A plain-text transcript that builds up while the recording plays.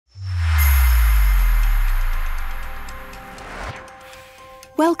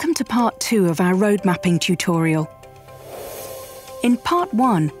Welcome to part 2 of our road mapping tutorial. In part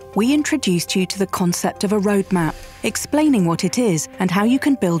 1, we introduced you to the concept of a roadmap, explaining what it is and how you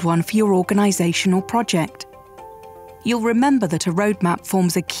can build one for your organisation or project. You'll remember that a roadmap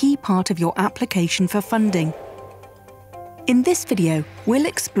forms a key part of your application for funding. In this video, we'll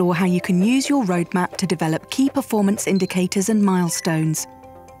explore how you can use your roadmap to develop key performance indicators and milestones.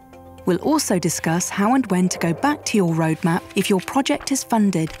 We'll also discuss how and when to go back to your roadmap if your project is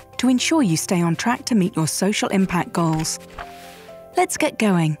funded to ensure you stay on track to meet your social impact goals. Let's get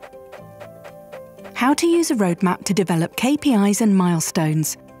going. How to use a roadmap to develop KPIs and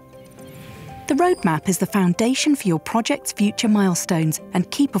milestones. The roadmap is the foundation for your project's future milestones and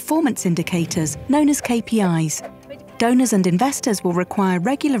key performance indicators, known as KPIs. Donors and investors will require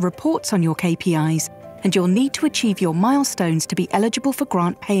regular reports on your KPIs, and you'll need to achieve your milestones to be eligible for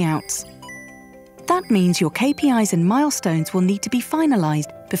grant payouts. That means your KPIs and milestones will need to be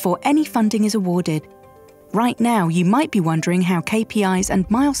finalised before any funding is awarded. Right now, you might be wondering how KPIs and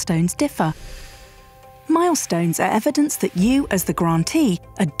milestones differ. Milestones are evidence that you, as the grantee,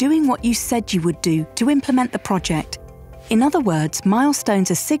 are doing what you said you would do to implement the project. In other words,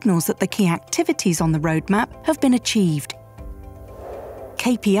 milestones are signals that the key activities on the roadmap have been achieved.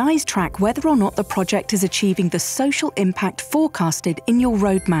 KPIs track whether or not the project is achieving the social impact forecasted in your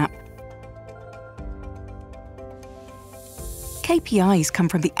roadmap. KPIs come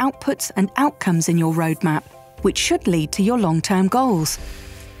from the outputs and outcomes in your roadmap, which should lead to your long-term goals.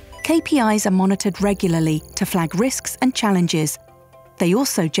 KPIs are monitored regularly to flag risks and challenges. They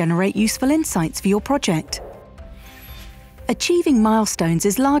also generate useful insights for your project. Achieving milestones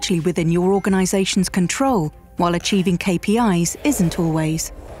is largely within your organisation's control, while achieving KPIs isn't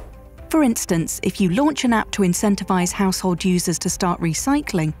always. For instance, if you launch an app to incentivise household users to start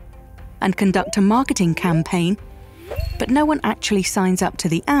recycling and conduct a marketing campaign, but no one actually signs up to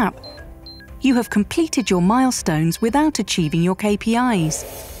the app, you have completed your milestones without achieving your KPIs.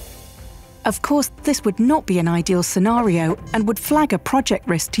 Of course, this would not be an ideal scenario and would flag a project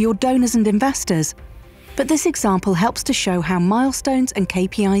risk to your donors and investors, but this example helps to show how milestones and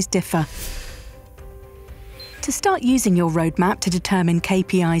KPIs differ. To start using your roadmap to determine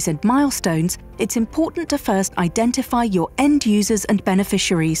KPIs and milestones, it's important to first identify your end users and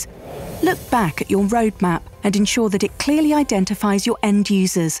beneficiaries. Look back at your roadmap and ensure that it clearly identifies your end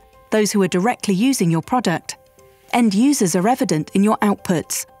users, those who are directly using your product. End users are evident in your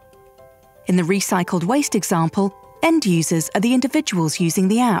outputs. In the recycled waste example, end users are the individuals using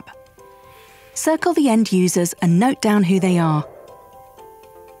the app. Circle the end users and note down who they are.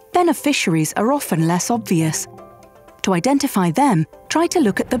 Beneficiaries are often less obvious. To identify them, try to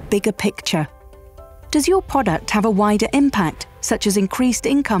look at the bigger picture. Does your product have a wider impact, such as increased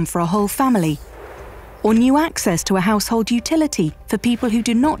income for a whole family? Or new access to a household utility for people who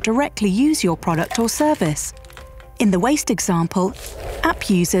do not directly use your product or service? In the waste example, app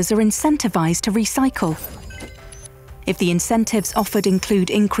users are incentivized to recycle. If the incentives offered include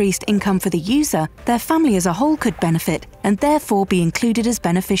increased income for the user, their family as a whole could benefit and therefore be included as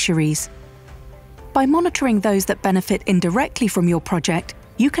beneficiaries. By monitoring those that benefit indirectly from your project,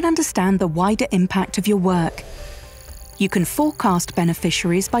 you can understand the wider impact of your work. You can forecast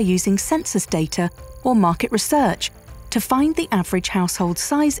beneficiaries by using census data or market research to find the average household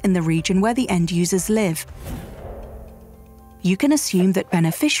size in the region where the end users live. You can assume that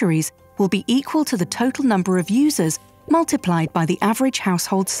beneficiaries will be equal to the total number of users multiplied by the average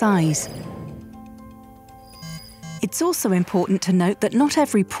household size. It's also important to note that not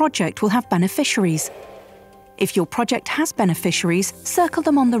every project will have beneficiaries. If your project has beneficiaries, circle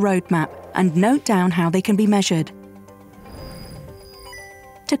them on the roadmap and note down how they can be measured.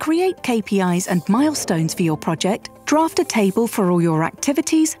 To create KPIs and milestones for your project, draft a table for all your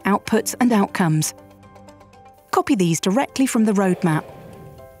activities, outputs, and outcomes. Copy these directly from the roadmap.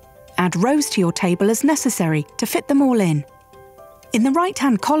 Add rows to your table as necessary to fit them all in. In the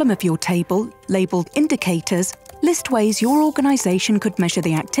right-hand column of your table, labelled Indicators, list ways your organisation could measure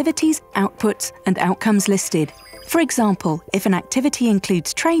the activities, outputs, and outcomes listed. For example, if an activity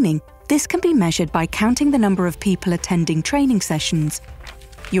includes training, this can be measured by counting the number of people attending training sessions.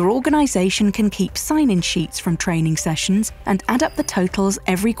 Your organisation can keep sign-in sheets from training sessions and add up the totals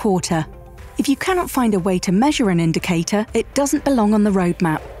every quarter. If you cannot find a way to measure an indicator, it doesn't belong on the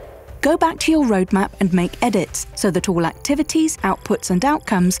roadmap. Go back to your roadmap and make edits so that all activities, outputs, and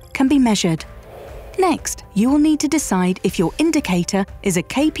outcomes can be measured. Next, you will need to decide if your indicator is a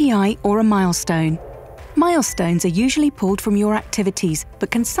KPI or a milestone. Milestones are usually pulled from your activities,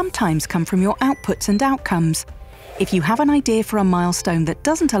 but can sometimes come from your outputs and outcomes. If you have an idea for a milestone that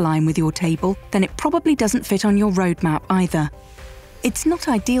doesn't align with your table, then it probably doesn't fit on your roadmap either. It's not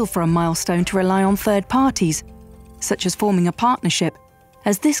ideal for a milestone to rely on third parties, such as forming a partnership,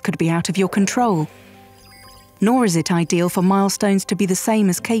 as this could be out of your control. Nor is it ideal for milestones to be the same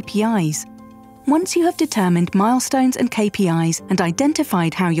as KPIs. Once you have determined milestones and KPIs and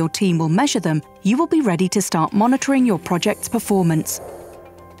identified how your team will measure them, you will be ready to start monitoring your project's performance.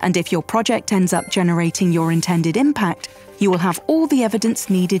 And if your project ends up generating your intended impact, you will have all the evidence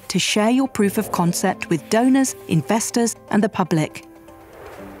needed to share your proof of concept with donors, investors, and the public.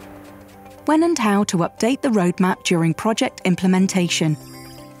 When and how to update the roadmap during project implementation.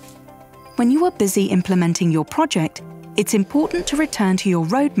 When you are busy implementing your project, it's important to return to your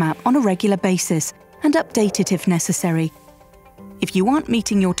roadmap on a regular basis and update it if necessary. If you aren't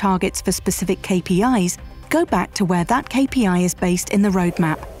meeting your targets for specific KPIs, go back to where that KPI is based in the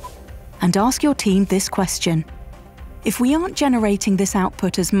roadmap and ask your team this question. If we aren't generating this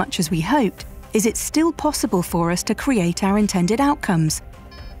output as much as we hoped, is it still possible for us to create our intended outcomes?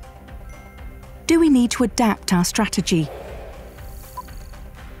 Do we need to adapt our strategy?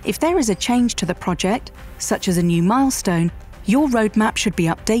 If there is a change to the project, such as a new milestone, your roadmap should be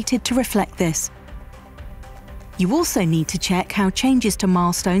updated to reflect this. You also need to check how changes to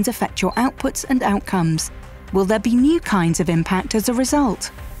milestones affect your outputs and outcomes. Will there be new kinds of impact as a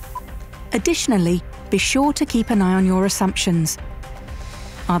result? Additionally, be sure to keep an eye on your assumptions.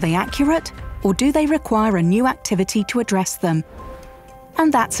 Are they accurate, or do they require a new activity to address them?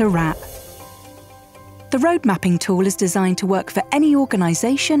 And that's a wrap. The road mapping tool is designed to work for any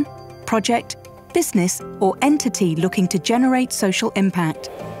organisation, project, business or entity looking to generate social impact.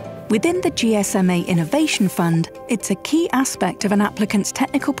 Within the GSMA Innovation Fund, it's a key aspect of an applicant's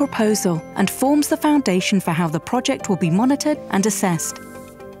technical proposal and forms the foundation for how the project will be monitored and assessed.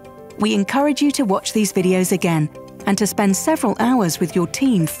 We encourage you to watch these videos again and to spend several hours with your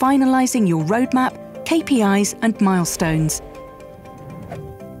team finalising your roadmap, KPIs and milestones.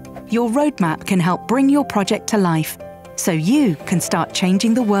 Your roadmap can help bring your project to life, so you can start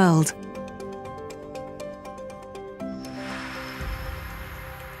changing the world.